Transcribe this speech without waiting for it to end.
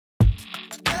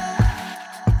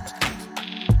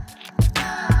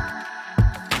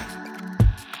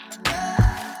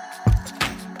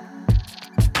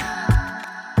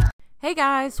Hey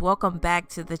guys, welcome back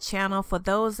to the channel. For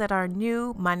those that are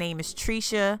new, my name is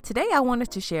Tresha. Today I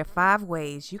wanted to share 5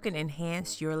 ways you can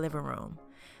enhance your living room.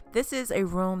 This is a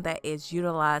room that is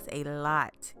utilized a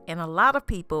lot, and a lot of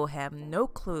people have no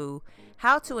clue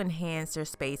how to enhance their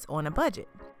space on a budget.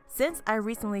 Since I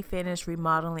recently finished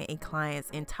remodeling a client's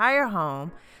entire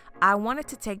home, I wanted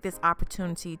to take this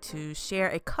opportunity to share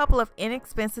a couple of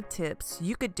inexpensive tips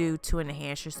you could do to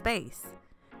enhance your space.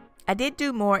 I did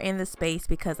do more in the space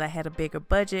because I had a bigger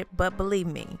budget, but believe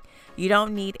me, you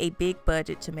don't need a big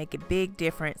budget to make a big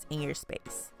difference in your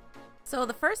space. So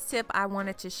the first tip I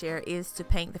wanted to share is to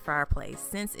paint the fireplace,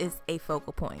 since it's a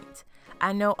focal point.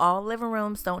 I know all living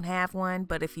rooms don't have one,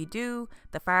 but if you do,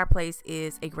 the fireplace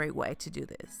is a great way to do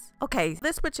this. Okay,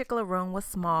 this particular room was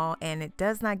small and it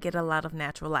does not get a lot of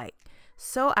natural light.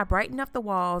 So I brightened up the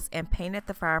walls and painted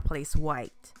the fireplace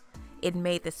white. It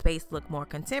made the space look more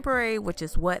contemporary, which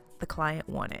is what the client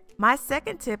wanted. My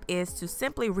second tip is to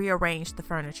simply rearrange the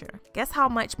furniture. Guess how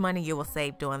much money you will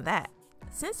save doing that?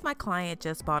 Since my client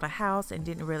just bought a house and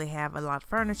didn't really have a lot of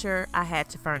furniture, I had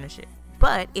to furnish it.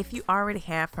 But if you already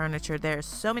have furniture, there are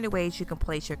so many ways you can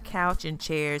place your couch and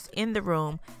chairs in the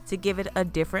room to give it a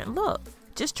different look.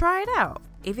 Just try it out.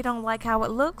 If you don't like how it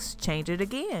looks, change it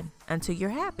again until you're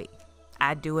happy.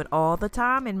 I do it all the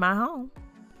time in my home.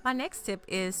 My next tip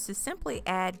is to simply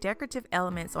add decorative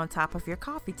elements on top of your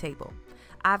coffee table.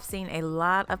 I've seen a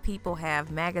lot of people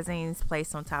have magazines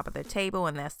placed on top of their table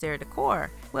and that's their decor.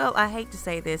 Well, I hate to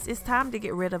say this, it's time to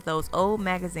get rid of those old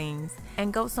magazines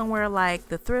and go somewhere like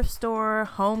the thrift store,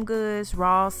 Home Goods,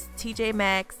 Ross, TJ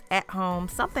Maxx, At Home,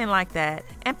 something like that,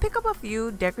 and pick up a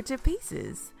few decorative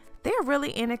pieces. They're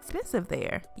really inexpensive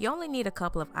there. You only need a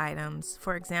couple of items.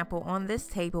 For example, on this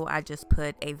table, I just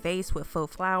put a vase with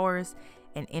faux flowers,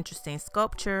 an interesting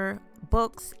sculpture,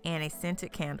 books, and a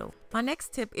scented candle. My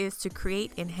next tip is to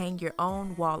create and hang your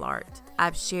own wall art.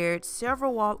 I've shared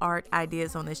several wall art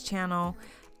ideas on this channel.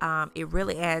 It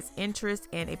really adds interest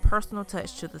and a personal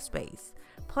touch to the space.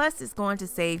 Plus, it's going to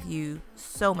save you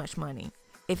so much money.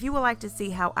 If you would like to see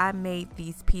how I made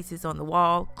these pieces on the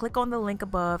wall, click on the link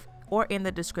above or in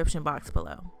the description box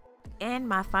below. And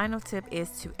my final tip is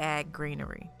to add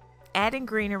greenery. Adding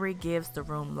greenery gives the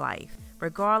room life.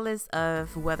 Regardless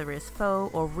of whether it's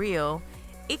faux or real,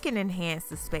 it can enhance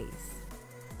the space.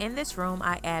 In this room,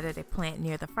 I added a plant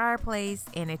near the fireplace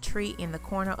and a tree in the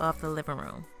corner of the living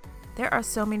room. There are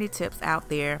so many tips out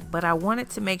there, but I wanted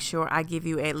to make sure I give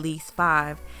you at least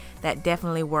 5 that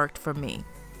definitely worked for me.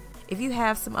 If you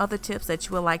have some other tips that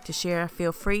you would like to share,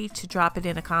 feel free to drop it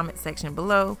in the comment section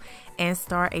below and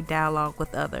start a dialogue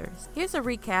with others. Here's a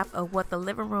recap of what the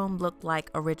living room looked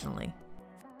like originally.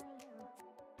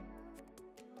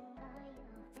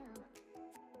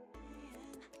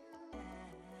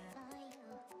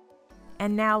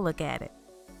 And now look at it.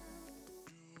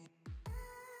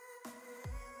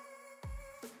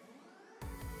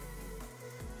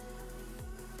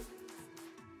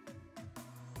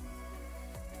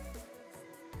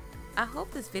 I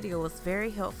hope this video was very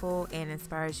helpful and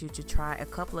inspires you to try a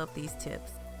couple of these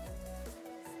tips.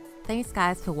 Thanks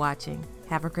guys for watching.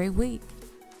 Have a great week.